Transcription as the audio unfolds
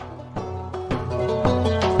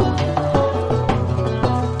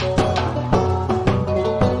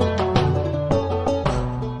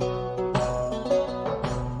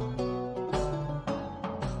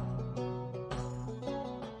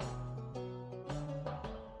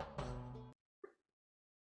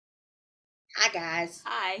Hi guys,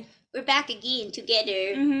 Hi. we're back again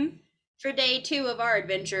together for day 2 of our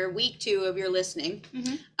adventure, week 2 of your listening.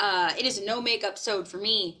 It is a no makeup episode for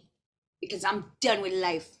me because I'm done with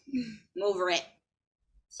life. I'm over it.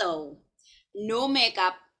 So, no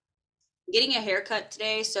makeup. Getting a haircut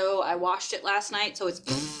today, so I washed it last night, so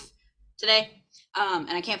it's today.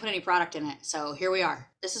 And I can't put any product in it. So here we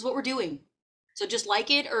are. This is what we're doing. So just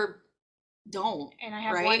like it or don't. And I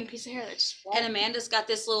have right? one piece of hair that's And Amanda's got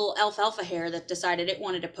this little alfalfa hair that decided it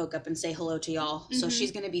wanted to poke up and say hello to y'all. So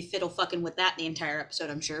she's going to be fiddle fucking with that the entire episode,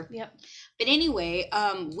 I'm sure. Yep. But anyway,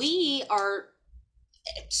 we are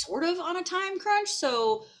sort of on a time crunch,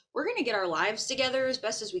 so we're going to get our lives together as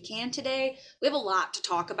best as we can today. We have a lot to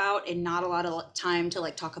talk about and not a lot of time to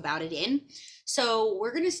like talk about it in. So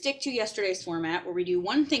we're going to stick to yesterday's format where we do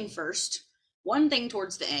one thing first, one thing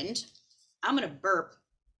towards the end. I'm going to burp.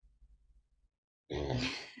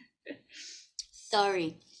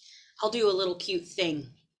 Sorry. I'll do a little cute thing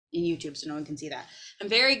in YouTube so no one can see that. I'm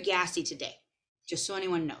very gassy today, just so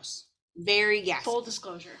anyone knows. Very gassy. Full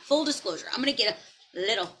disclosure. Full disclosure. I'm going to get a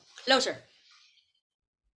little closer.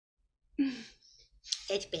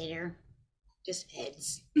 It's better. Just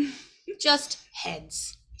heads. Just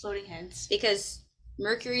heads. Floating heads. Because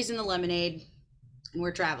Mercury's in the lemonade and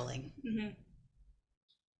we're traveling.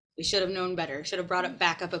 We should have known better. Should have brought up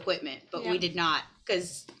backup equipment, but we did not.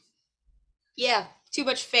 Because, too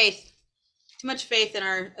much faith. Too much faith in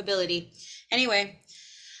our ability. Anyway,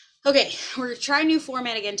 okay, we're going to try a new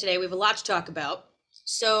format again today. We have a lot to talk about.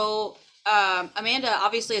 So, Amanda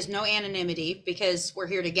obviously has no anonymity because we're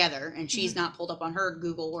here together and she's not pulled up on her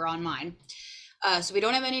Google or on mine. So we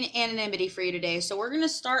don't have any anonymity for you today. So we're going to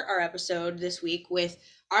start our episode this week with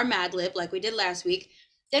our Mad Lib like we did last week.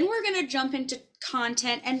 Then we're going to jump into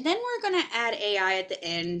content and then we're going to add AI at the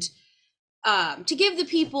end to give the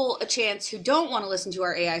people a chance who don't want to listen to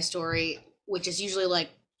our AI story, which is usually like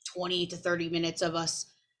 20 to 30 minutes of us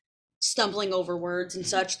stumbling over words and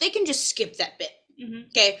such. They can just skip that bit.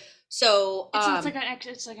 Okay. So it's like an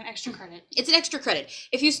extra credit. It's an extra credit.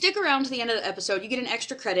 If you stick around to the end of the episode, you get an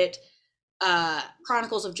extra credit.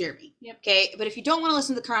 Chronicles of Jeremy. Yep. Okay, but if you don't want to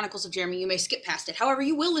listen to the Chronicles of Jeremy, you may skip past it. However,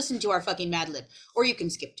 you will listen to our fucking Mad Lib, or you can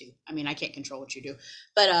skip to. I mean, I can't control what you do,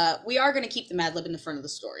 but we are going to keep the Mad Lib in the front of the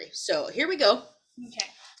story. So here we go. Okay.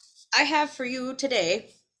 I have for you today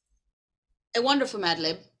a wonderful Mad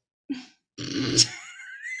Lib.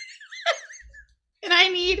 And I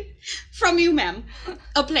need from you, ma'am,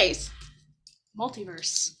 a place.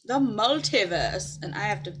 Multiverse. The multiverse. And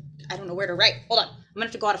I don't know where to write. Hold on. I'm going to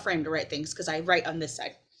have to go out of frame to write things because I write on this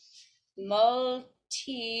side. Multiverse.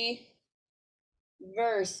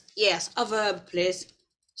 Yes, a verb, please.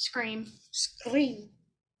 Scream. Scream.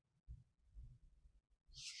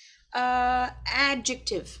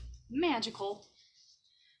 Adjective. Magical.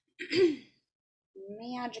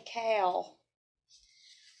 Magical.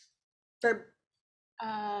 Verb.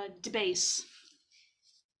 Debase.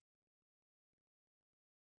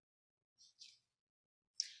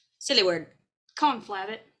 Silly word. Conflab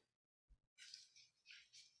it.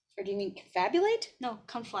 Or do you mean confabulate? No,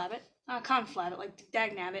 conflab it. Conflab it, like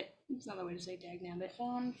dagnabbit. It's another way to say dagnabbit.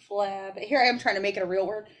 Conflab. Here I am trying to make it a real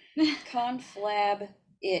word. Conflab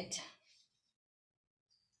it.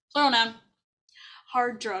 Plural noun.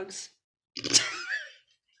 Hard drugs.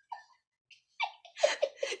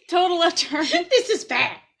 Total left turn. This is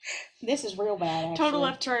bad. This is real bad, actually. Total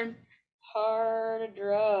left turn. Hard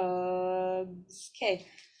drugs. Okay.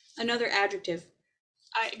 Another adjective.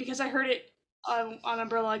 Because I heard it on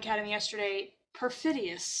Umbrella Academy yesterday.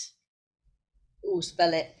 Perfidious. Ooh,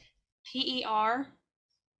 spell it. Perfidious.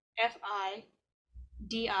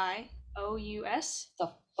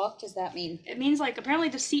 The fuck does that mean? It means like apparently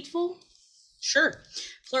deceitful. Sure.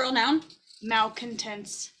 Plural noun.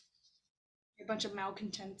 Malcontents. A bunch of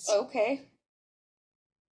malcontents. Okay.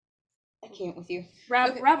 I can't with you.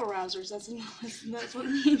 Rabble-rousers. That's what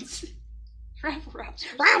it means.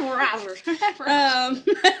 Rabble-rousers. Rabble-rousers.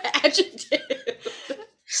 Adjective.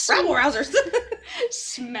 Rabble-rousers.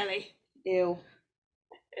 Smelly. Ew.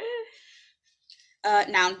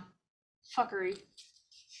 Noun. Fuckery.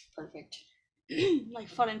 Perfect. Like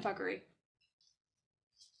fun and fuckery.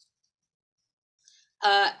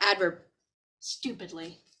 Adverb.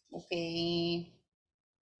 Stupidly. Okay.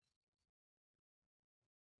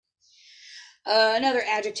 Another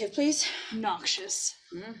adjective, please. Noxious.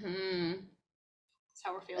 That's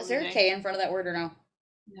how we're feeling. Is there today. a K in front of that word or no?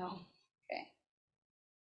 No. Okay.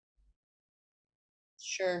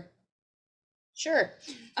 Sure.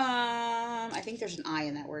 I think there's an I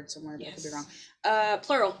in that word somewhere, but I could be wrong.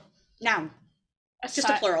 Plural. Noun. Just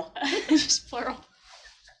a plural. Just plural.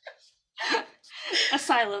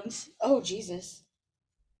 Asylums. Oh, Jesus.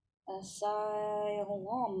 Asylums.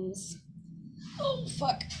 Oh,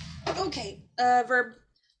 fuck. Okay. Verb.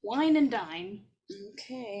 Wine and dine.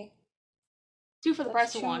 Okay. 2 for the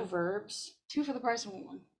price of 1. verbs. 2 for the price of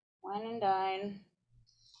 1. Wine and dine.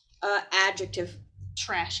 Adjective.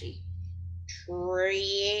 Trashy.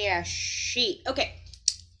 Trashy. Okay.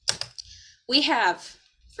 We have,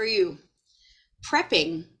 for you,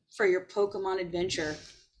 prepping for your Pokemon adventure.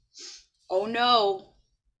 Oh no.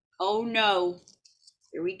 Oh no.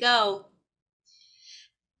 Here we go.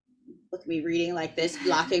 Look at me reading like this,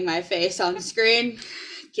 blocking my face on the screen.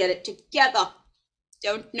 Get it together.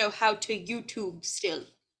 Don't know how to YouTube still.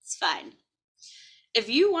 It's fine. If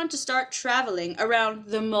you want to start traveling around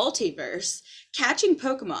the multiverse, catching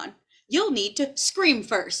Pokemon, you'll need to scream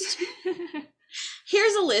first.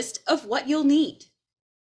 Here's a list of what you'll need.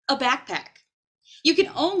 A backpack. You can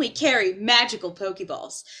only carry magical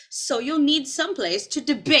Pokeballs, so you'll need someplace to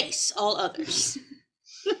debase all others.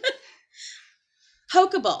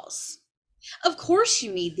 Pokeballs. Of course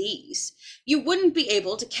you need these. You wouldn't be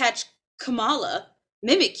able to catch Kamala,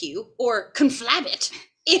 Mimikyu, or Conflabbit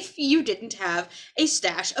if you didn't have a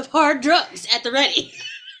stash of hard drugs at the ready.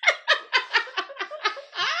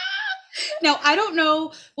 Now, I don't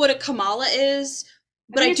know what a Kamala is,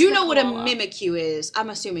 but I do know what a Mimikyu is. I'm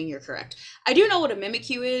assuming you're correct. I do know what a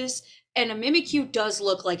Mimikyu is, and a Mimikyu does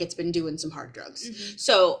look like it's been doing some hard drugs. Mm-hmm.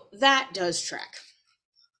 So that does track.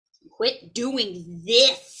 Quit doing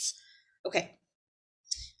this. Okay.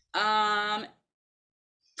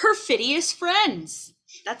 Perfidious friends.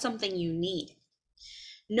 That's something you need.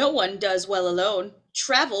 No one does well alone.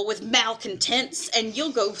 Travel with malcontents, and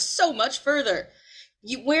you'll go so much further.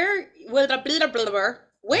 Where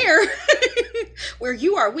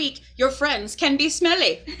you are weak, your friends can be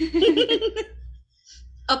smelly.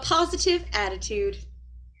 A positive attitude.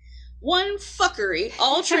 One fuckery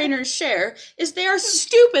all trainers share is they are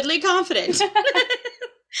stupidly confident.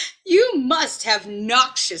 You must have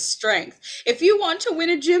noxious strength if you want to win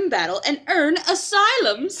a gym battle and earn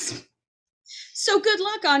asylums. So good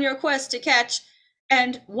luck on your quest to catch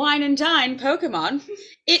and wine and dine Pokemon.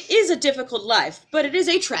 It is a difficult life, but it is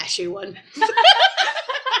a trashy one.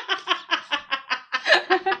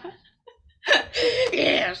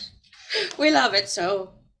 Yes, we love it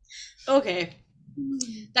so. Okay,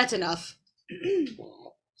 that's enough.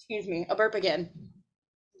 Excuse me, a burp again.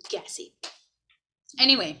 Gassy.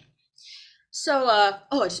 Anyway, so, I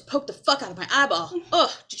just poked the fuck out of my eyeball.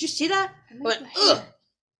 Oh, did you see that? But,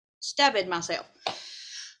 stabbed myself.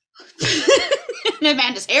 And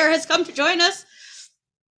Amanda's hair has come to join us.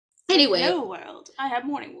 Anyway. Hello, world. I have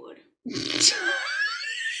morning wood. Stop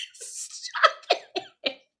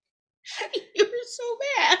it. You were so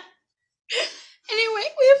mad. Anyway,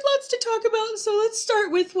 we have lots to talk about, so let's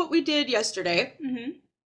start with what we did yesterday.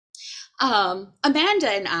 Mm-hmm. Amanda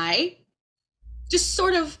and I just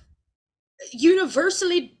sort of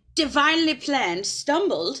universally, divinely planned,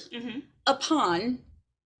 stumbled upon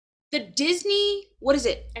the Disney, what is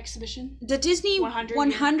it? Exhibition? The Disney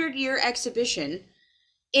 100-year exhibition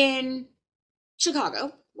in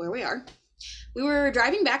Chicago, where we are. We were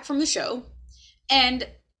driving back from the show, and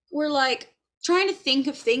we're like trying to think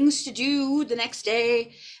of things to do the next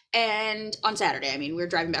day, and on Saturday, we were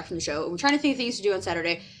driving back from the show, and we're trying to think of things to do on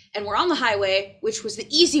Saturday, and we're on the highway, which was the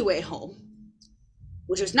easy way home,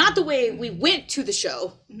 which was not the way we went to the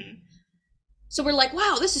show. Mm-hmm. So we're like,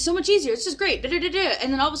 wow, this is so much easier. This is great. Da-da-da-da.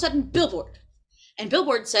 And then all of a sudden, billboard. And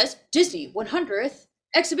billboard says, Disney 100th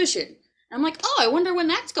exhibition. And I'm like, oh, I wonder when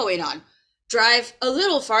that's going on. Drive a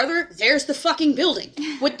little farther, there's the fucking building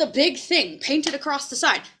with the big thing painted across the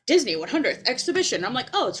side. Disney 100th exhibition. And I'm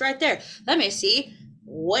like, oh, it's right there. Let me see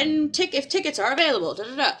if tickets are available.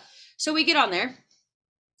 Da-da-da. So we get on there.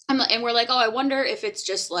 And we're like, oh, I wonder if it's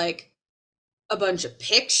just like a bunch of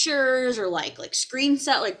pictures or like screen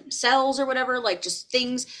set, like cells or whatever, like just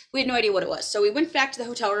things. We had no idea what it was. So we went back to the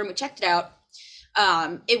hotel room, we checked it out.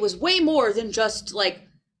 It was way more than just like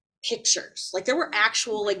pictures. Like there were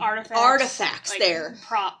actual like artifacts like, there.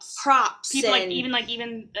 Props. People and, even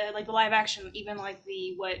the live action, even like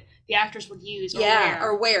what the actors would use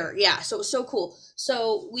or wear. Yeah. So it was so cool.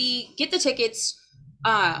 So we get the tickets.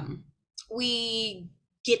 We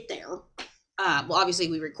get there. Well, obviously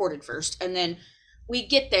we recorded first, and then we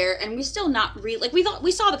get there, and we still not really like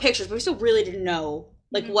we saw the pictures, but we still really didn't know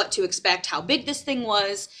like what to expect, how big this thing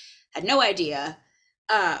was. Had no idea.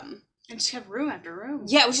 And just have room after room.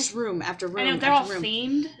 Yeah, it was just room after room. And they're all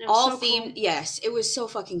themed. All themed. Cool. Yes, it was so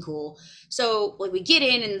fucking cool. So like we get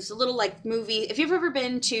in, and it's a little like movie. If you've ever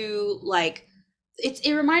been to like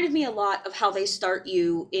it reminded me a lot of how they start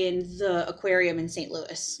you in the aquarium in St.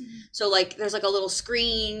 Louis. Mm-hmm. So like there's like a little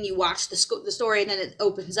screen, you watch the story, and then it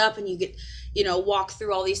opens up and you get, walk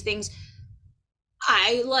through all these things.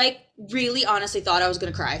 I like really honestly thought I was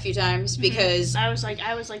gonna cry a few times because I was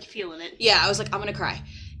like feeling it. Yeah, I was like, I'm gonna cry.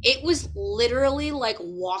 It was literally like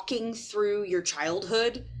walking through your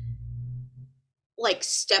childhood, like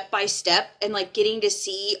step by step, and like getting to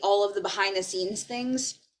see all of the behind the scenes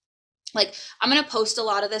things. Like, I'm gonna post a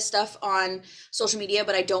lot of this stuff on social media,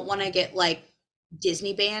 but I don't want to get like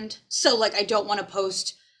Disney banned. So like, I don't want to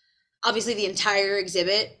post obviously the entire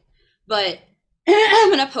exhibit, but I'm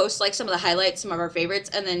gonna post like some of the highlights, some of our favorites,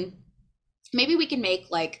 and then maybe we can make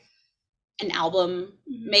like an album,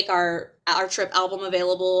 make our trip album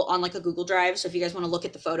available on like a Google Drive. So if you guys want to look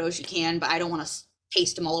at the photos, you can, but I don't want to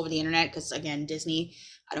paste them all over the internet because again, Disney,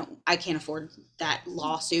 I can't afford that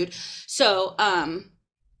lawsuit. So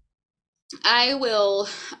I will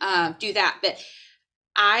do that. But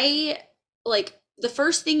I like the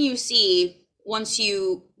first thing you see once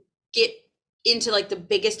you get into like the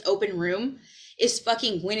biggest open room is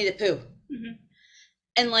fucking Winnie the Pooh. Mm-hmm.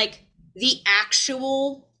 And like the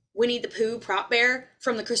actual Winnie the Pooh prop bear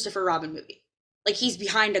from the Christopher Robin movie. Like he's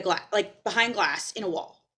behind behind glass in a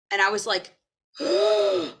wall. And I was like,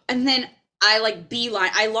 and then I like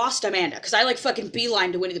I lost Amanda because I like fucking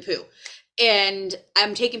beeline to Winnie the Pooh. And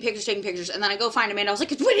I'm taking pictures. And then I go find Amanda. I was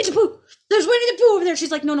like, it's Winnie the Pooh. There's Winnie the Pooh over there.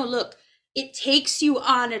 She's like, no, look. It takes you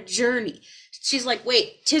on a journey. She's like,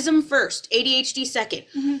 wait, tism first, ADHD second.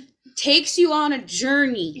 Mm-hmm. Takes you on a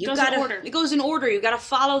journey. It goes in order. You got to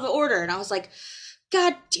follow the order. And I was like,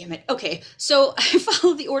 God damn it. Okay. So I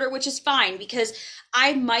followed the order, which is fine because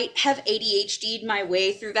I might have ADHD'd my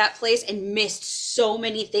way through that place and missed so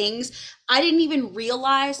many things. I didn't even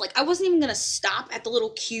realize, like, I wasn't even going to stop at the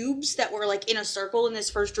little cubes that were like in a circle in this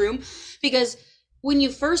first room because when you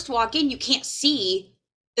first walk in, you can't see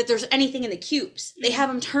that there's anything in the cubes. They have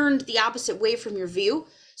them turned the opposite way from your view.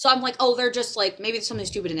 So I'm like, oh, they're just like, maybe there's something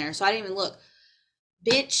stupid in there. So I didn't even look.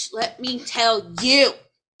 Bitch, let me tell you,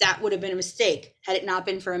 that would have been a mistake had it not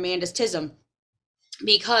been for Amanda's tism.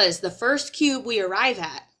 Because the first cube we arrive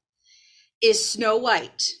at is Snow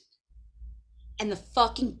White. And the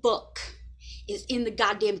fucking book is in the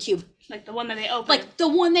goddamn cube. Like the one that they open. Like the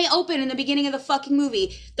one they open in the beginning of the fucking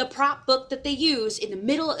movie. The prop book that they use in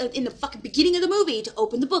the fucking beginning of the movie to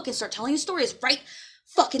open the book and start telling the story is right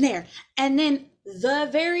fucking there. And then the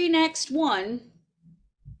very next one,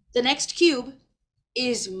 the next cube,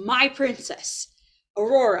 is my princess,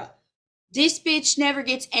 Aurora. This bitch never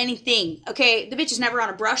gets anything, okay? The bitch is never on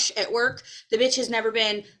a brush at work. The bitch has never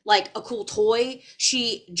been, like, a cool toy.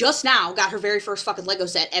 She just now got her very first fucking Lego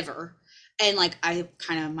set ever. And, like, I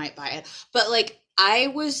kind of might buy it. But, like, I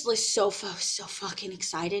was, like, so fucking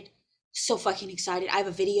excited. So fucking excited. I have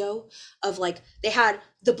a video of, like, they had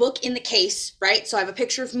the book in the case, right? So I have a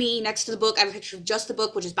picture of me next to the book. I have a picture of just the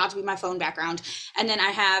book, which is about to be my phone background. And then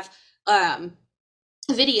I have a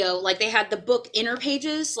video, like, they had the book inner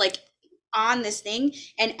pages, like, on this thing,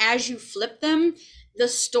 and as you flip them, the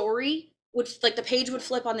story would, like, the page would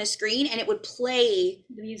flip on the screen and it would play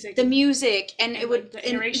the music and it would,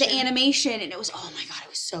 the animation, and it was, oh my god, it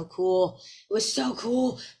was so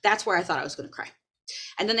cool. That's where I thought I was gonna cry.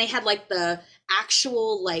 And then they had like the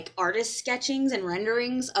actual like artist sketchings and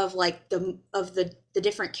renderings of like the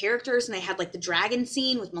different characters, and they had like the dragon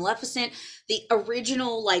scene with Maleficent, the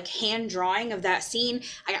original like hand drawing of that scene.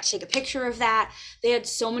 I got to take a picture of that. They had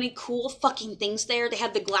so many cool fucking things there. They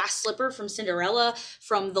had the glass slipper from Cinderella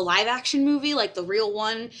from the live action movie, like the real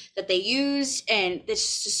one that they used, and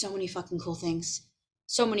it's just so many fucking cool things.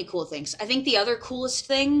 I think the other coolest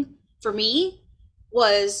thing for me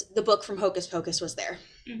was the book from Hocus Pocus was there.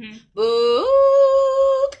 Mm-hmm.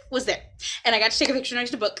 Book was there, and I got to take a picture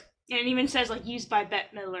next to book. And it even says like used by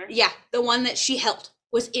Bette Midler. Yeah, the one that she held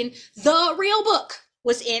was in the real book,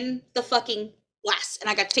 was in the fucking glass, and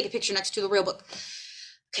I got to take a picture next to the real book.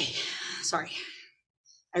 Okay, sorry,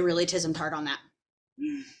 I really tismed hard on that.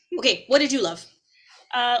 Okay, what did you love?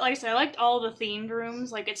 Like I said, I liked all the themed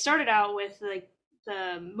rooms. Like it started out with like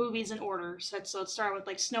the movies in order. So it started with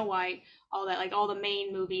like Snow White, all that, like all the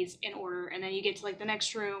main movies in order, and then you get to like the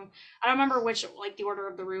next room. I don't remember which like the order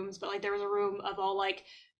of the rooms, but like there was a room of all like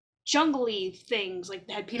jungle-y things, like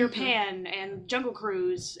they had Peter Pan and Jungle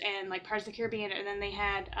Cruise and like Pirates of the Caribbean, and then they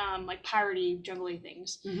had like piratey jungle-y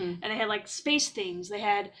things, and they had like space things. They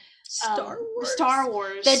had Star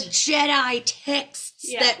Wars, the Jedi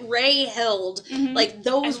texts that Rey held, like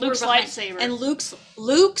those and Luke's were lightsaber, and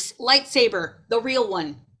Luke's lightsaber, the real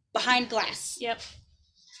one, behind glass. Yep,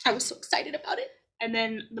 I was so excited about it. And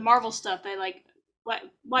then the Marvel stuff, they like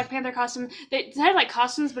Black Panther costume. They had like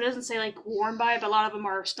costumes, but it doesn't say like worn by. But a lot of them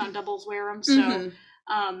are stunt doubles wear them. So,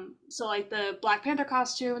 so like the Black Panther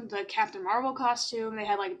costume, the Captain Marvel costume, they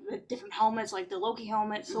had like the different helmets, like the Loki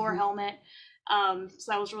helmet, Thor helmet.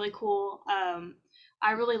 So that was really cool.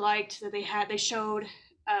 I really liked that they showed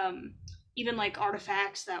even like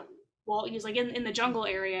artifacts that Walt used, like in the jungle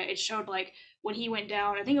area. It showed like when he went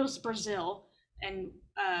down. I think it was Brazil, and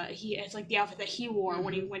it's like the outfit that he wore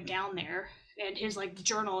when he went down there, and his like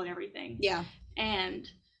journal and everything. Yeah. And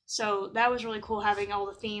so that was really cool having all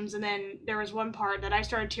the themes. And then there was one part that I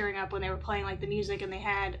started tearing up when they were playing like the music, and they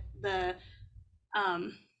had the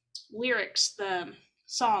lyrics, the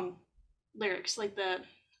song lyrics, like the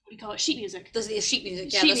what do you call it, sheet music. The sheet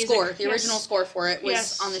music, yeah, score, the original score for it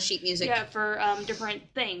was on the sheet music. Yeah, for different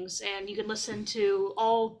things, and you could listen to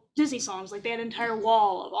all Disney songs. Like they had an entire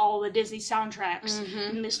wall of all the Disney soundtracks. You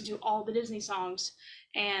can listen to all the Disney songs,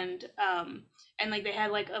 and like they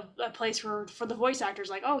had like a place for the voice actors.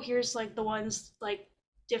 Like, oh, here's like the ones like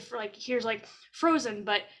different. Like here's like Frozen,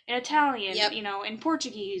 but in Italian, you know, in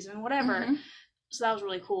Portuguese and whatever. So that was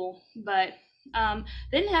really cool, but.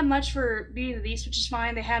 They didn't have much for Beauty and the Beast, which is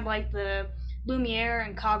fine. They had like the Lumiere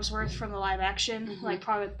and Cogsworth from the live action, like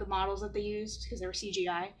probably the models that they used because they were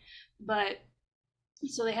CGI. But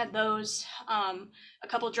so they had those, a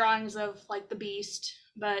couple of drawings of like the Beast,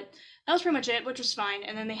 but that was pretty much it, which was fine.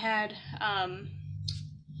 And then they had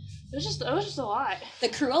it was just a lot. The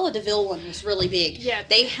Cruella de Vil one was really big. Yeah,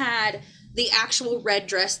 they had the actual red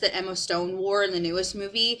dress that Emma Stone wore in the newest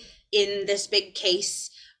movie in this big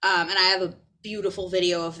case, and I have a beautiful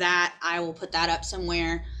video of that. I will put that up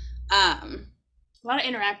somewhere. A lot of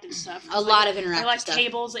interactive stuff. A lot of interactive stuff.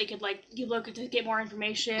 Tables that you could like you look at to get more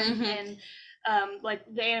information, and like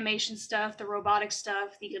the animation stuff, the robotic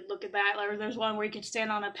stuff. You could look at that. Or there's one where you could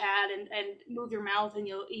stand on a pad and move your mouth, and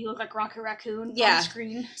you look like Rocket Raccoon on the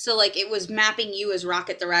screen. So like it was mapping you as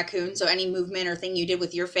Rocket the Raccoon. So any movement or thing you did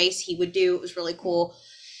with your face, he would do. It was really cool.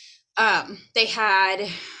 They had.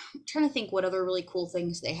 I'm trying to think what other really cool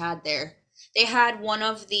things they had there. They had one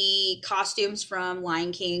of the costumes from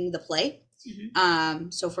Lion King, the play.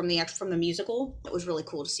 So from the musical, it was really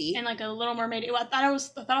cool to see. And like a Little Mermaid. I thought it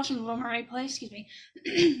was from the Little Mermaid play. Excuse me,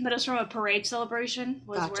 but it was from a parade celebration.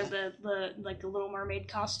 Where the Little Mermaid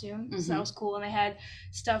costume. So that was cool. And they had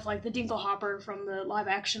stuff like the Dinklehopper from the live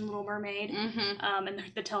action Little Mermaid, and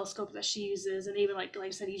the telescope that she uses, and even like I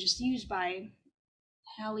said, he just used by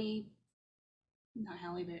Halle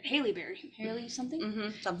Berry. Haley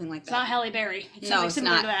something? Something like that. It's not Halle Berry. It's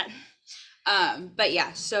similar to that. But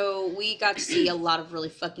yeah, so we got to see a lot of really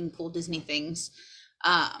fucking cool Disney things.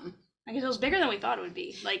 I guess it was bigger than we thought it would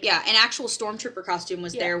be. Like, yeah, an actual stormtrooper costume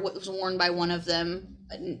was there. What was worn by one of them?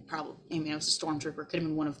 Probably, I mean, it was a stormtrooper. Could have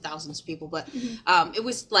been one of thousands of people, but it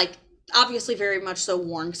was like obviously very much so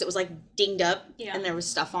worn because it was like dinged up and there was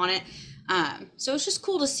stuff on it. So it's just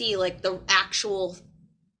cool to see like the actual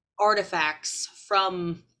artifacts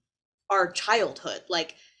from our childhood,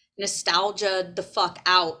 like nostalgia the fuck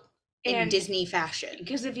out in Disney fashion.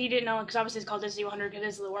 Because if you didn't know, because obviously it's called Disney 100, it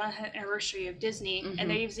is the 100th anniversary of Disney, and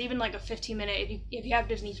there's even like a 15-minute. If you have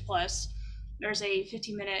Disney Plus, there's a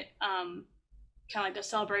 15-minute kind of like a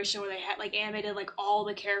celebration where they had like animated like all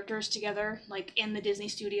the characters together, like in the Disney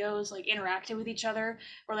studios, like interacting with each other,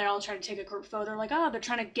 where they all try to take a group photo. Like, oh, they're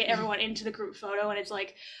trying to get everyone into the group photo, and it's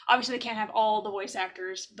like obviously they can't have all the voice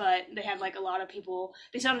actors, but they had like a lot of people.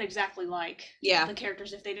 They sounded exactly like the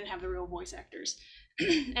characters if they didn't have the real voice actors.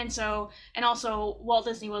 And also Walt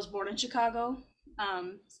Disney was born in Chicago.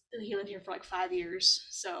 He lived here for like 5 years,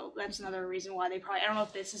 so that's another reason why they probably. I don't know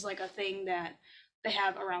if this is like a thing that they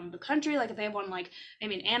have around the country, like if they have one like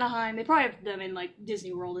maybe in Anaheim, they probably have them in like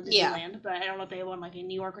Disney World and Disneyland, but I don't know if they have one like in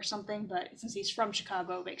New York or something, but since he's from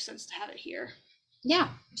Chicago, it makes sense to have it here. Yeah,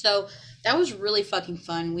 so that was really fucking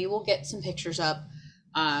fun. We will get some pictures up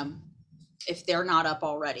if they're not up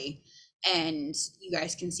already, and you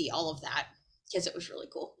guys can see all of that because it was really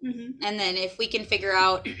cool. And then if we can figure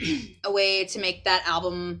out a way to make that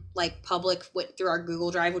album like public through our Google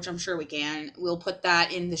Drive, which I'm sure we can, we'll put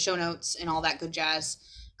that in the show notes and all that good jazz.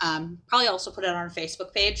 Probably also put it on our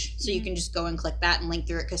Facebook page, so you can just go and click that and link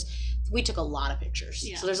through it, because we took a lot of pictures.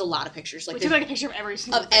 So there's a lot of pictures. Like we took like a picture of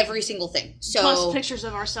every single thing. So plus pictures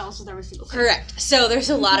of ourselves with every single thing. Correct. So there's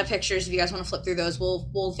a lot of pictures. If you guys want to flip through those,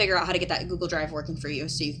 we'll figure out how to get that Google Drive working for you,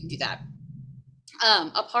 so you can do that.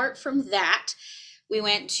 Apart from that, we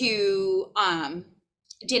went to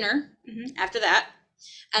dinner after that,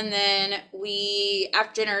 and then we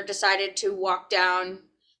after dinner decided to walk down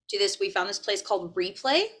to this. We found this place called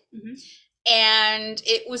Replay, and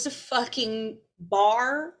it was a fucking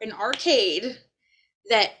bar, an arcade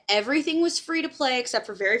that everything was free to play except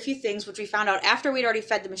for very few things, which we found out after we'd already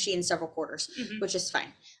fed the machine several quarters, which is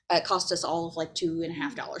fine. It cost us all of like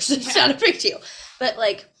 $2.50. It's not a big deal. But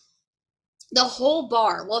like the whole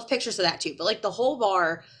bar, we'll have pictures of that too, but like the whole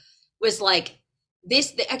bar was like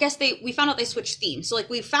this. I guess we found out they switched themes. So like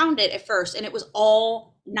we found it at first and it was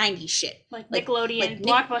all 90s shit. Like Nickelodeon,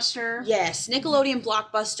 Blockbuster. Yes, Nickelodeon,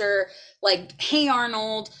 Blockbuster, like Hey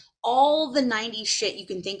Arnold, all the 90s shit you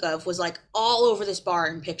can think of was like all over this bar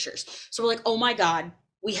in pictures. So we're like, oh my God,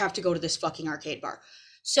 we have to go to this fucking arcade bar.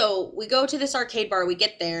 So we go to this arcade bar, we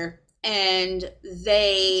get there, and it's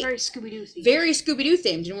very Scooby-Doo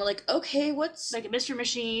themed. And we're like, okay, what's... Like a Mystery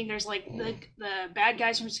Machine, there's like the bad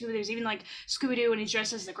guys from Scooby-Doo, there's even like Scooby-Doo and he's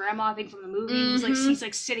dressed as the grandma thing from the movie. He's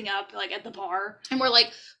like sitting up like at the bar. And we're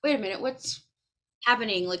like, wait a minute, what's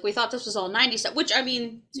happening? Like we thought this was all 90s stuff, which I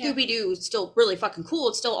mean, Scooby-Doo is still really fucking cool.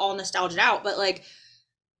 It's still all nostalgia out, but like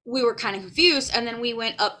we were kind of confused. And then we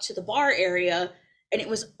went up to the bar area and it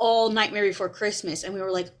was all Nightmare Before Christmas, and we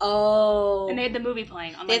were like, oh. And they had the movie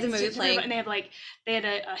playing. And they had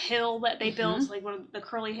a hill that they built, like one of the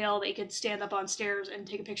curly hill that you could stand up on stairs and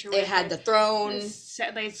take a picture with. They had the throne.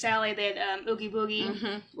 They had Sally, they had Oogie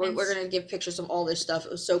Boogie. We're going to give pictures of all this stuff.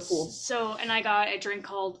 It was so cool. So, and I got a drink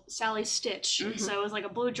called Sally Stitch. So it was like a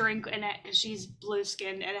blue drink, and she's blue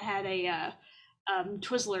skinned, and it had a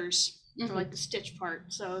Twizzlers for like the Stitch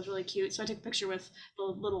part. So it was really cute. So I took a picture with the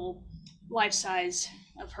little life size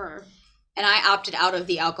of her, and I opted out of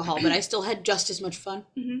the alcohol, but I still had just as much fun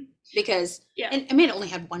because and I mean it only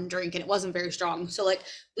had one drink and it wasn't very strong, so like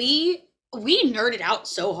we nerded out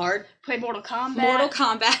so hard. Played Mortal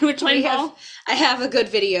Kombat, which I have a good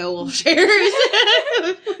video we'll share.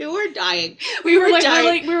 We were dying. We were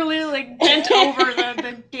literally like bent over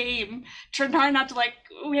the game, trying not to like.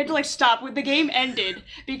 We had to like stop when the game ended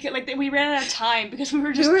because like we ran out of time because we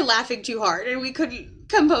were laughing too hard and we couldn't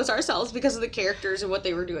compose ourselves because of the characters and what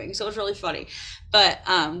they were doing. So it was really funny. But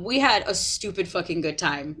we had a stupid fucking good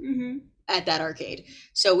time at that arcade.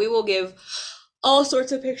 So we will give all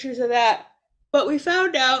sorts of pictures of that. But we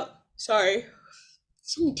found out, sorry,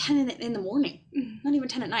 it's only 10 in the morning, not even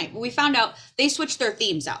 10 at night. But we found out they switched their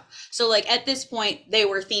themes out. So like at this point they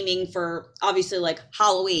were theming for obviously like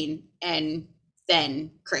Halloween and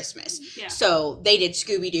then Christmas. Yeah. So they did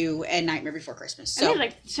Scooby-Doo and Nightmare Before Christmas. So and they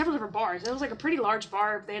had like several different bars. It was like a pretty large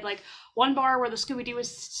bar. They had like one bar where the Scooby-Doo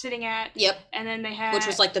was sitting at. Yep. And then they had... which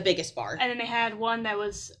was like the biggest bar. And then they had one that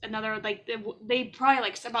was another, like, they probably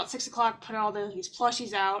like about 6 o'clock put all these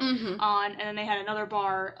plushies out on, and then they had another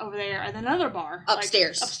bar over there, and then another bar.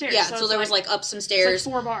 Upstairs. Like, upstairs. Yeah, so there was like up some stairs.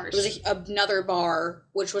 Like 4 bars. There was another bar,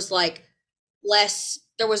 which was like less...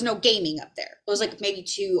 There was no gaming up there. It was like maybe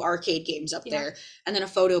 2 arcade games up there. And then a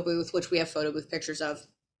photo booth, which we have photo booth pictures of.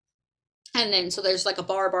 And then, so there's like a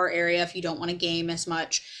bar area if you don't want to game as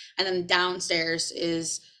much. And then downstairs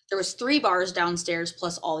there was 3 bars downstairs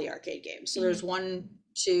plus all the arcade games. So there's 1,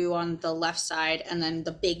 2 on the left side and then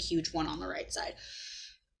the big, huge one on the right side.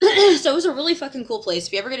 So it was a really fucking cool place.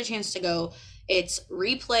 If you ever get a chance to go, it's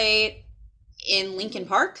Replay in Lincoln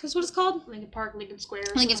Park is what it's called. Lincoln Park, Lincoln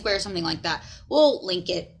Square, something like that. We'll link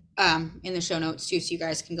it in the show notes too, so you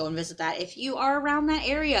guys can go and visit that if you are around that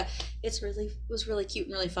area. It was really cute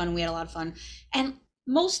and really fun, and we had a lot of fun. And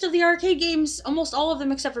most of the arcade games, almost all of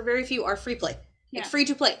them except for very few, are free play. Like free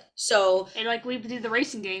to play. So and like we did the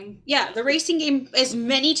racing game. Yeah, the racing game as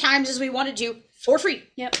many times as we wanted to for free.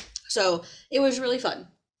 Yep. So it was really fun.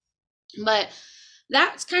 But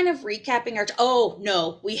that's kind of recapping our. Oh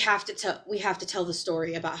no, we have to tell the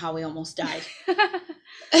story about how we almost died.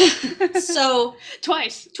 So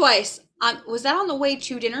twice. Was that on the way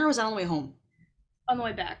to dinner or was that on the way home? On the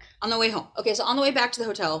way back. On the way home. Okay, so on the way back to the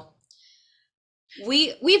hotel,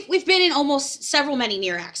 we've been in almost many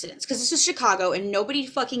near accidents because this is Chicago and nobody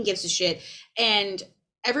fucking gives a shit and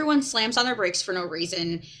everyone slams on their brakes for no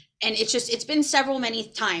reason. And it's been many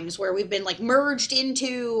times where we've been like merged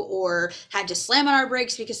into or had to slam on our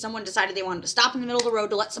brakes because someone decided they wanted to stop in the middle of the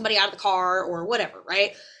road to let somebody out of the car or whatever,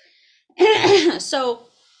 right? So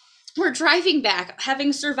we're driving back,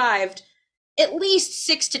 having survived at least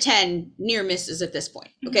 6 to 10 near misses at this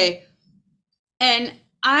point, okay? And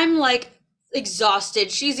I'm like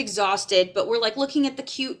exhausted, she's exhausted, but we're like looking at the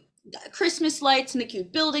cute Christmas lights and the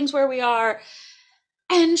cute buildings where we are.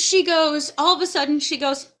 And all of a sudden she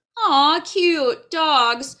goes, "Aw, cute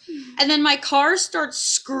dogs." And then my car starts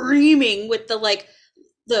screaming with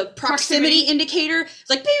the proximity indicator. It's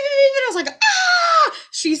like, beep, beep, beep, and I was like, ah!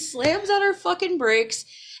 She slams on her fucking brakes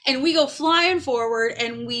and we go flying forward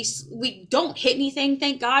and we don't hit anything,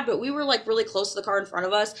 thank God, but we were like really close to the car in front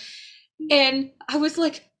of us. And I was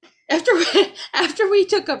like, after we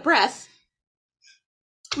took a breath,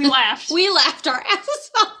 We laughed. We laughed our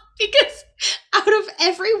asses off because out of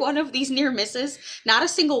every one of these near misses, not a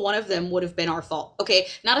single one of them would have been our fault. Okay,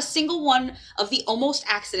 not a single one of the almost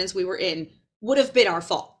accidents we were in would have been our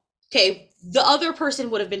fault. Okay, the other person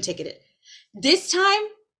would have been ticketed. This time,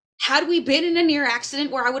 had we been in a near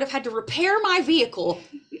accident where I would have had to repair my vehicle,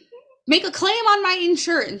 make a claim on my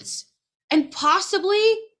insurance, and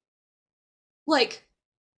possibly, like,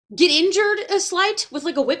 get injured a slight with,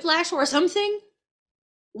 like, a whiplash or something,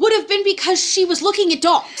 would have been because she was looking at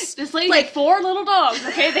dogs. This lady had 4 little dogs,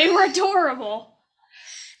 okay? They were adorable.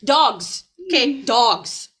 Dogs. Okay,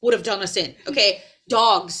 dogs would have done us in. Okay,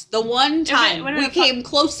 dogs. The one time we came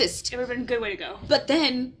closest. It would have been a good way to go. But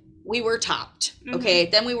then we were topped. Okay,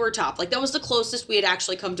 then we were topped. Like, that was the closest we had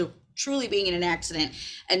actually come to truly being in an accident,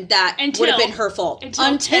 and that would have been her fault.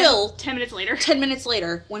 Until 10 minutes later. 10 minutes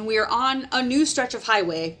later, when we were on a new stretch of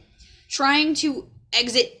highway, trying to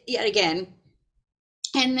exit yet again,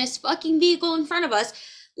 and this fucking vehicle in front of us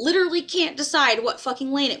literally can't decide what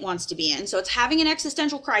fucking lane it wants to be in. So it's having an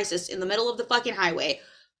existential crisis in the middle of the fucking highway.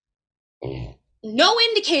 No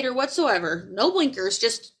indicator whatsoever. No blinkers,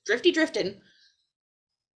 just drifting.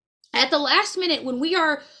 At the last minute, when we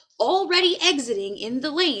are already exiting in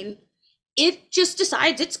the lane, it just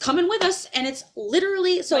decides it's coming with us, and it's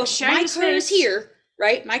literally, so like, my car is here,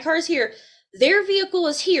 right? My car is here. Their vehicle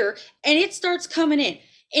is here, and it starts coming in.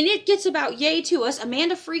 And it gets about yay to us.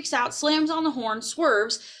 Amanda freaks out, slams on the horn,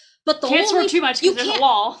 swerves. But the can't swerve too much because there's a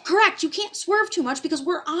wall. Correct. You can't swerve too much because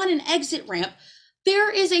we're on an exit ramp. There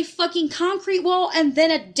is a fucking concrete wall and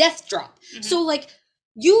then a death drop. So, like,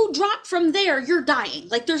 you drop from there, you're dying.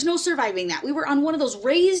 Like, there's no surviving that. We were on one of those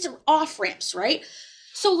raised off ramps, right?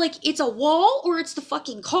 So, like, it's a wall or it's the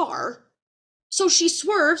fucking car. So she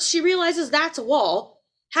swerves. She realizes that's a wall.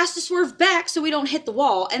 Has to swerve back so we don't hit the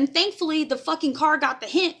wall. And thankfully, the fucking car got the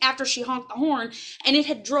hint after she honked the horn, and it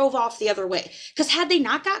had drove off the other way. Because had they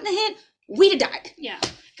not gotten the hint, we'd have died. Yeah.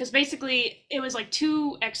 Because basically, it was like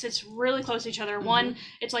 2 exits really close to each other. One,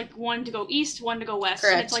 it's like one to go east, one to go west.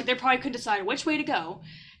 Correct. And it's like they probably couldn't decide which way to go.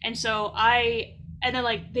 And so and then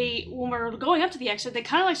like when we're going up to the exit, they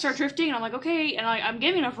kind of like start drifting. And I'm like, okay. And I'm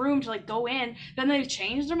giving enough room to like go in. Then they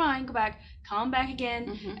change their mind, go back, come back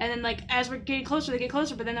again. And then like as we're getting closer, they get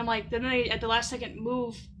closer. But then I'm like, then they at the last second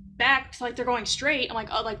move back to like they're going straight. I'm like,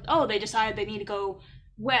 oh, they decided they need to go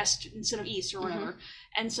west instead of east or whatever.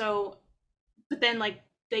 And so, but then like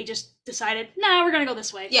they just decided, nah, we're gonna go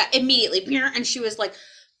this way. Yeah, immediately. And she was like,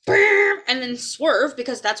 and then swerve,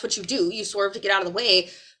 because that's what you do. You swerve to get out of the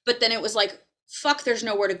way. But then it was like, fuck, there's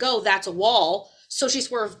nowhere to go. That's a wall. So she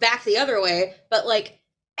swerved back the other way. But like,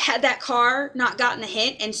 had that car not gotten the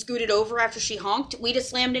hint and scooted over after she honked, we'd have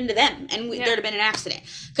slammed into them, and there'd have been an accident.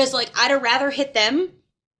 Because like, I'd have rather hit them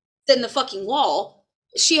than the fucking wall.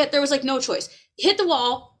 There was like no choice. Hit the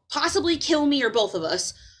wall, possibly kill me or both of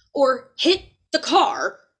us, or hit the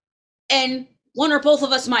car, and one or both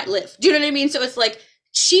of us might live. Do you know what I mean? So it's like,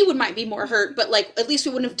 she might be more hurt, but like, at least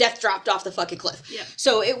we wouldn't have death dropped off the fucking cliff. Yeah.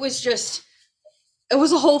 So it was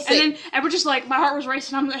a whole thing. And we're just like, my heart was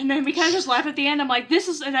racing, and then we kind of just laughed at the end. I'm like, this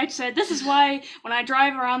is why when I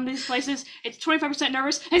drive around these places, it's 25%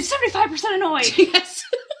 nervous and 75% annoyed. Yes.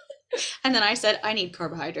 And then I said, I need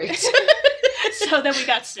carbohydrates. So then we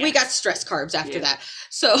got snacks. We got stress carbs after that.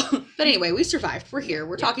 So, but anyway, we survived. We're here.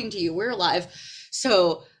 We're talking to you. We're alive.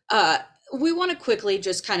 So, we want to quickly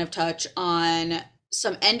just kind of touch on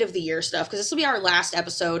some end of the year stuff, because this will be our last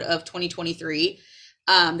episode of 2023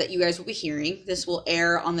 that you guys will be hearing. This will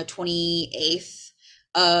air on the 28th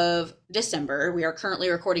of December. We are currently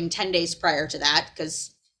recording 10 days prior to that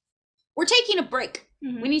because we're taking a break.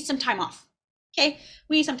 We need some time off. Okay,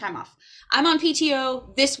 we need some time off. I'm on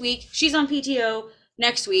PTO this week. She's on PTO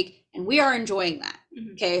next week, and we are enjoying that.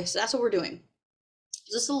 Okay, so that's what we're doing.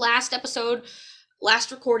 This is the last episode, last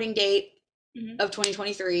recording date of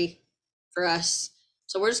 2023 for us.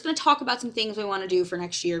 So we're just going to talk about some things we want to do for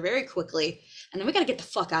next year very quickly, and then we got to get the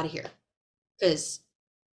fuck out of here because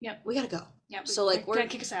we got to go. Yeah. So like, they're going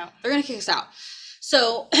to kick us out. They're going to kick us out.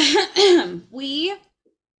 So we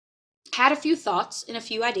had a few thoughts and a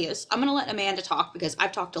few ideas. I'm going to let Amanda talk because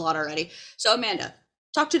I've talked a lot already. So Amanda,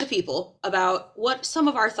 talk to the people about what some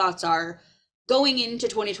of our thoughts are going into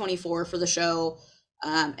 2024 for the show,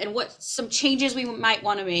 and what some changes we might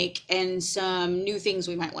want to make and some new things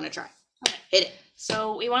we might want to try. Okay. Hit it.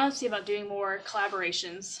 So we want to see about doing more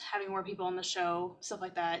collaborations, having more people on the show, stuff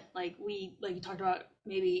like that. Like you talked about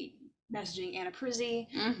maybe messaging Anna Prizzi.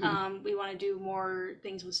 We want to do more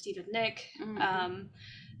things with Steve and Nick.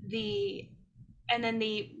 and then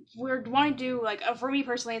we're wanting to do like for me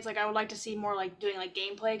personally, it's like I would like to see more like doing like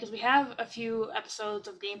gameplay, because we have a few episodes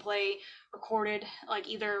of gameplay recorded, like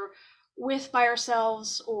either by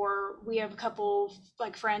ourselves, or we have a couple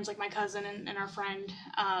like friends, like my cousin and our friend.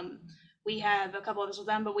 We have a couple of us with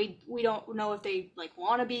them, but we don't know if they like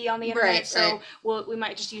want to be on the internet, Right, so we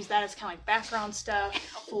might just use that as kind of like background stuff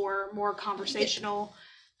for more conversational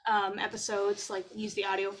episodes, like use the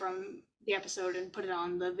audio from the episode and put it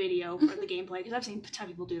on the video for the gameplay, because I've seen a ton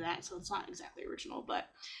of people do that, so it's not exactly original, but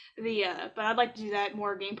but I'd like to do that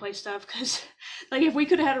more gameplay stuff, because like if we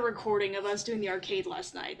could have had a recording of us doing the arcade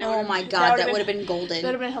last night, oh my god, that would have been golden. That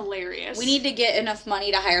would have been hilarious. We need to get enough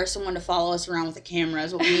money to hire someone to follow us around with a camera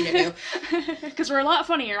is what we need to do, because we're a lot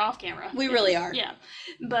funnier off camera. We really are. Yeah,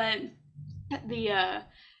 but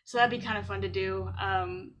so that'd be kind of fun to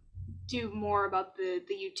do more about the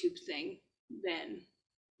YouTube thing. Then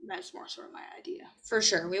that's more sort of my idea. For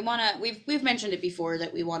sure. We've mentioned it before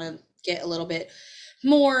that we want to get a little bit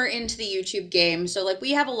more into the YouTube game. So like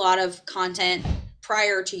we have a lot of content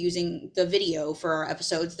prior to using the video for our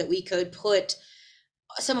episodes that we could put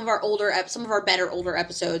some of our better older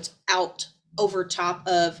episodes out over top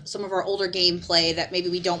of some of our older gameplay that maybe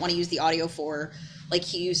we don't want to use the audio for,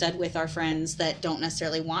 like you said, with our friends that don't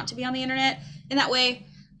necessarily want to be on the internet in that way.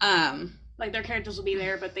 Like their characters will be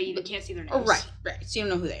there, but you can't see their names. Right. So you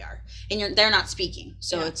don't know who they are. And they're not speaking,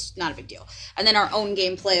 so it's not a big deal. And then our own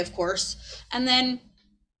gameplay, of course. And then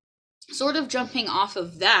sort of jumping off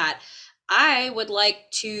of that, I would like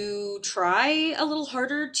to try a little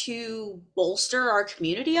harder to bolster our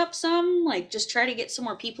community up some, like just try to get some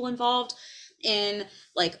more people involved in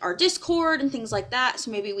like our Discord and things like that.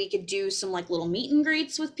 So maybe we could do some like little meet and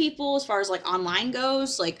greets with people as far as like online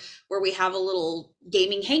goes, like where we have a little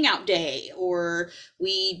gaming hangout day, or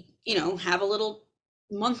we, have a little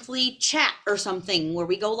monthly chat or something where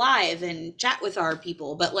we go live and chat with our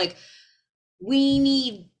people. But like we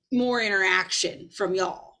need more interaction from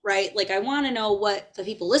y'all. Right? Like I want to know what the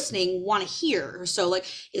people listening want to hear. So like,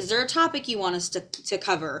 is there a topic you want us to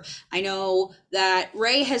cover? I know that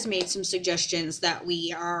Ray has made some suggestions that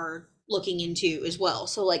we are looking into as well.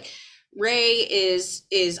 So like Ray is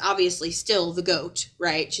obviously still the GOAT,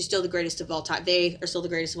 right? She's still the greatest of all time. They are still the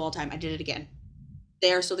greatest of all time. I did it again.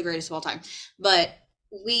 They are still the greatest of all time. But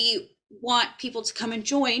we want people to come and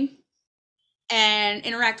join and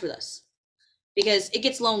interact with us, because it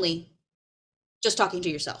gets lonely just talking to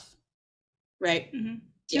yourself, right? Mm-hmm.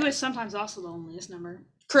 Two is sometimes also the loneliest number.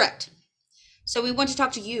 Correct. So we want to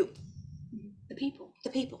talk to you. The people.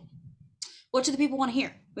 What do the people want to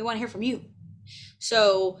hear? We want to hear from you.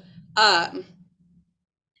 So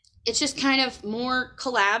it's just kind of more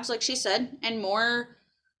collabs, like she said, and more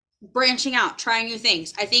branching out, trying new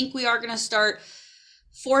things. I think we are going to start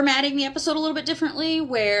formatting the episode a little bit differently,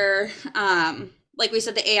 where like we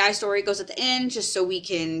said, the AI story goes at the end, just so we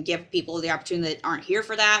can give people the opportunity that aren't here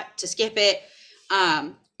for that to skip it.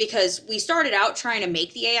 Because we started out trying to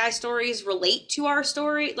make the AI stories relate to our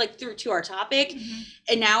story, like to our topic. Mm-hmm.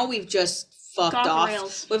 And now we've just fucked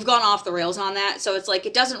off. We've gone off the rails on that. So it's like,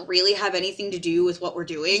 it doesn't really have anything to do with what we're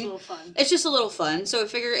doing. It's just a little fun. So I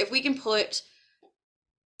figure if we can put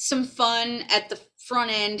some fun at the front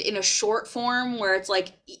end in a short form where it's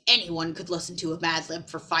like anyone could listen to a Mad Lib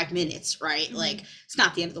for 5 minutes, right? Mm-hmm. Like it's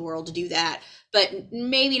not the end of the world to do that, but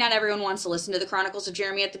maybe not everyone wants to listen to the Chronicles of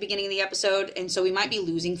Jeremy at the beginning of the episode. And so we might be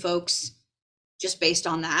losing folks just based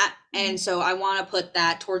on that. Mm-hmm. And so I want to put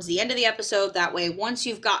that towards the end of the episode. That way, once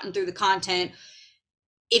you've gotten through the content,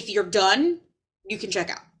 if you're done, you can check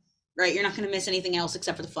out, right? You're not going to miss anything else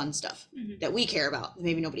except for the fun stuff that we care about.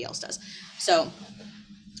 Maybe nobody else does. So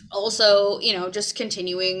also, just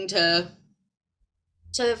continuing to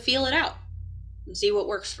feel it out and see what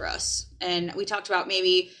works for us. And we talked about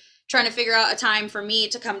maybe trying to figure out a time for me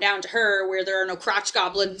to come down to her where there are no crotch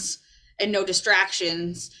goblins and no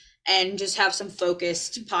distractions, and just have some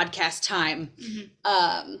focused podcast time,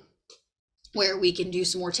 where we can do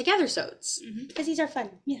some more together-sodes, because these are fun.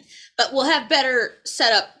 Yeah. But we'll have better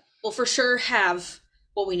setup. We'll for sure have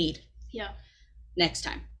what we need. Yeah. Next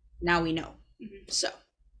time. Now we know. So.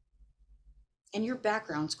 And your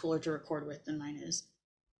background's cooler to record with than mine is.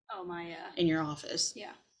 Oh, my... in your office.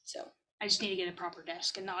 Yeah. So. I just need to get a proper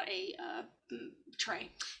desk and not a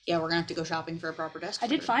tray. Yeah, we're going to have to go shopping for a proper desk. I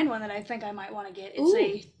did find one that I think I might want to get. It's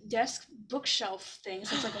a desk bookshelf thing.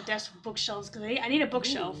 So it's like a desk with bookshelves. Because I need a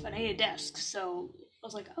bookshelf and I need a desk. So I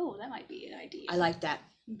was like, oh, that might be an idea. I like that.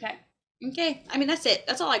 Okay. I mean, that's it.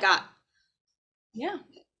 That's all I got. Yeah.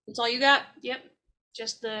 That's all you got? Yep.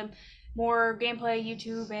 Just the more gameplay,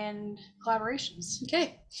 YouTube, and collaborations.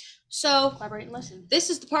 Okay. So, collaborate and listen. This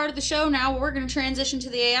is the part of the show now where we're going to transition to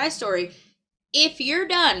the AI story. If you're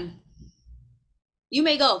done, you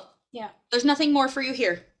may go. Yeah. There's nothing more for you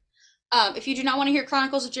here. If you do not want to hear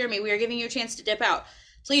Chronicles of Jeremy, we are giving you a chance to dip out.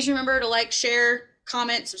 Please remember to like, share,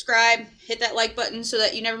 comment, subscribe, hit that like button so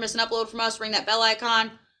that you never miss an upload from us. Ring that bell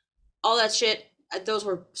icon, all that shit. Those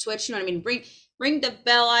were switched, you know what I mean? Ring the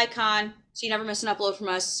bell icon so you never miss an upload from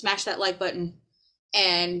us. Smash that like button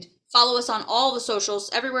and follow us on all the socials,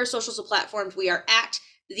 everywhere socials are platforms. We are at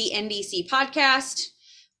the NDC podcast.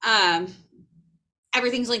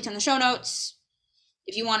 Everything's linked in the show notes.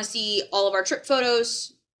 If you want to see all of our trip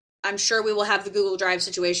photos, I'm sure we will have the Google Drive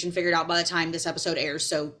situation figured out by the time this episode airs.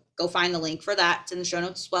 So go find the link for that. It's in the show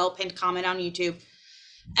notes as well. Pinned comment on YouTube.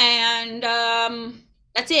 And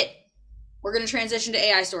that's it. We're going to transition to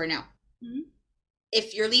AI story now. Mm-hmm.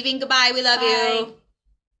 If you're leaving, goodbye. We love you.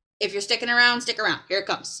 If you're sticking around, stick around. Here it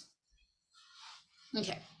comes.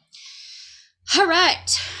 Okay. All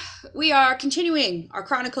right. We are continuing our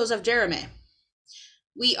Chronicles of Jeremy.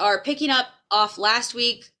 We are picking up off last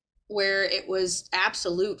week where it was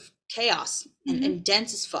absolute chaos and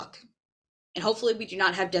dense as fuck. And hopefully we do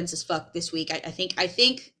not have dense as fuck this week. I think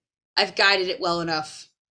I've guided it well enough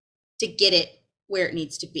to get it where it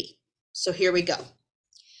needs to be. So here we go.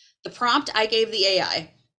 The prompt I gave the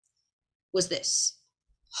AI was this.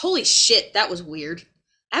 Holy shit, that was weird.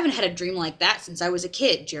 I haven't had a dream like that since I was a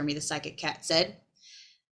kid, Jeremy the Psychic Cat said.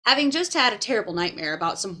 Having just had a terrible nightmare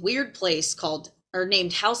about some weird place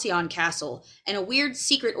named Halcyon Castle and a weird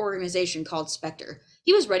secret organization called Spectre,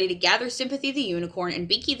 he was ready to gather Sympathy the Unicorn and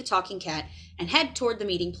Binky the Talking Cat and head toward the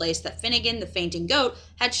meeting place that Finnegan the Fainting Goat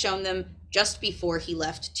had shown them just before he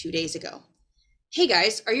left 2 days ago. Hey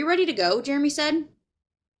guys, are you ready to go? Jeremy said.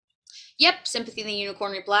 Yep, Sympathy the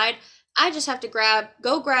Unicorn replied. I just have to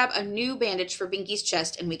go grab a new bandage for Binky's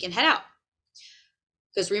chest and we can head out.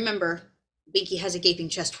 Because remember, Binky has a gaping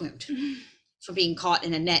chest wound from being caught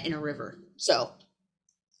in a net in a river. So,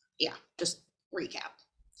 yeah, just recap.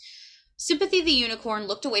 Sympathy the Unicorn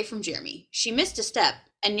looked away from Jeremy. She missed a step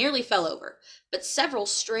and nearly fell over, but several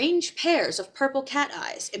strange pairs of purple cat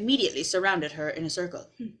eyes immediately surrounded her in a circle.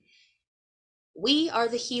 We are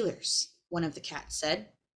the healers, one of the cats said.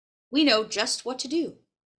 We know just what to do.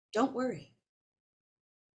 Don't worry.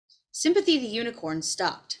 Sympathy the Unicorn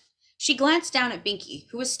stopped. She glanced down at Binky,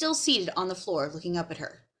 who was still seated on the floor looking up at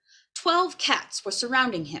her. 12 cats were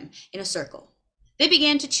surrounding him in a circle. They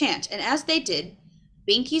began to chant, and as they did,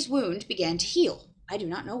 Binky's wound began to heal. I do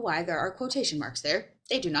not know why there are quotation marks there.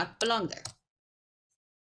 They do not belong there.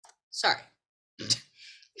 Sorry.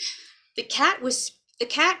 The cat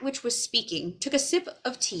which was speaking took a sip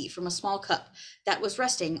of tea from a small cup that was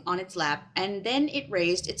resting on its lap, and then it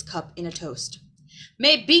raised its cup in a toast.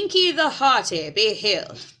 May Binky the Hearty be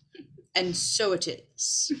healed. And so it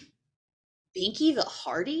is. Binky the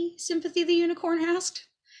Hearty? Sympathy the Unicorn asked.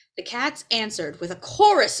 The cats answered with a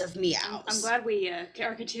chorus of meows. I'm glad we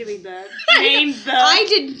are continuing the name. I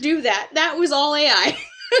didn't do that. That was all AI.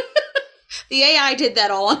 The AI did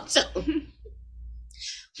that all on its own.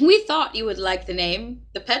 We thought you would like the name.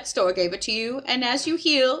 The pet store gave it to you, and as you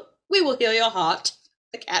heal, we will heal your heart,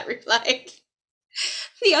 the cat replied.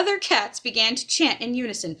 The other cats began to chant in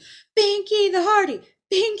unison, Binky the Hearty,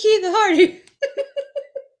 Binky the Hearty.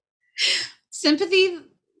 Sympathy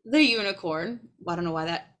the Unicorn, I don't know why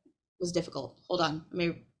that was difficult. Hold on, let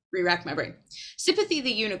me re-rack my brain. Sympathy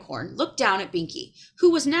the Unicorn looked down at Binky, who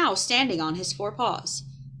was now standing on his 4 paws.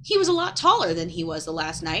 He was a lot taller than he was the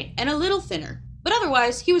last night, and a little thinner, but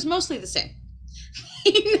otherwise he was mostly the same.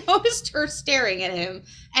 He noticed her staring at him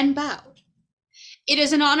and bowed. It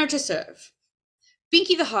is an honor to serve.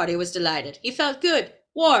 Binky the Hearty was delighted. He felt good,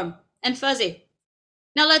 warm, and fuzzy.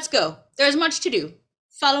 Now let's go. There is much to do.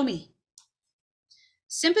 Follow me.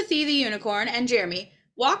 Sympathy the Unicorn and Jeremy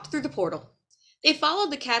walked through the portal. They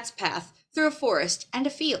followed the cat's path through a forest and a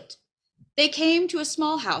field. They came to a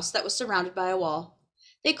small house that was surrounded by a wall.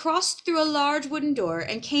 They crossed through a large wooden door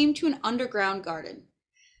and came to an underground garden.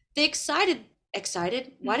 They exited?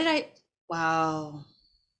 Wow.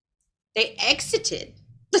 They exited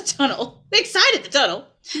the tunnel. They exited the tunnel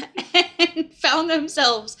and found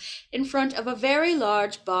themselves in front of a very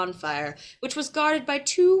large bonfire, which was guarded by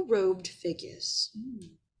 2 robed figures.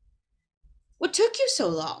 What took you so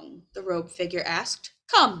long? The robed figure asked.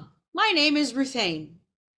 Come, my name is Ruthane,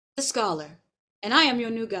 the scholar, and I am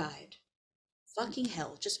your new guide. Fucking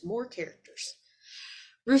hell, just more characters.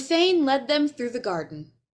 Ruthane led them through the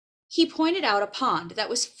garden. He pointed out a pond that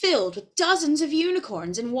was filled with dozens of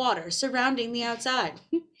unicorns in water surrounding the outside.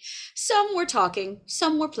 Some were talking,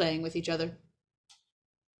 some were playing with each other.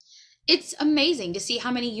 It's amazing to see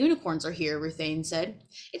how many unicorns are here, Ruthane said.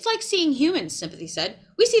 It's like seeing humans, Sympathy said.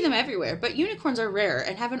 We see them everywhere, but unicorns are rare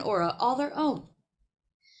and have an aura all their own.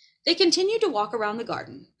 They continued to walk around the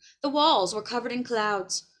garden. The walls were covered in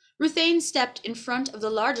clouds. Ruthane stepped in front of the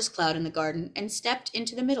largest cloud in the garden and stepped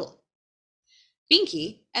into the middle.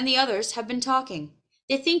 Binky and the others have been talking.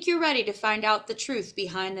 They think you're ready to find out the truth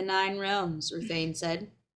behind the 9 realms, Ruthane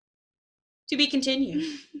said. To be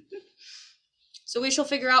continued. So we shall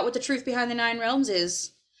figure out what the truth behind the 9 realms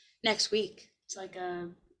is next week. It's like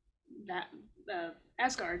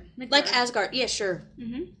Asgard. Midgard. Like Asgard. Yeah, sure.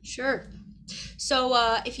 Mm-hmm. Sure. So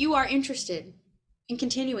if you are interested in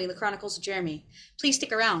continuing the Chronicles of Jeremy, please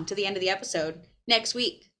stick around to the end of the episode next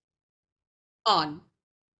week on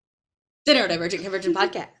the Neurodivergent Convergent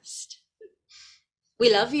Podcast.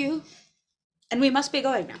 We love you. And we must be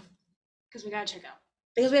going now. Because we gotta check out.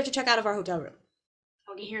 Because we have to check out of our hotel room.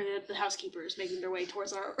 We can hear the housekeepers making their way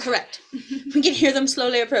towards our... Correct. We can hear them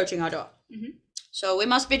slowly approaching our door. Mm-hmm. So we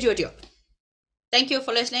must bid you adieu. Thank you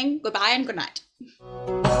for listening. Goodbye and good night.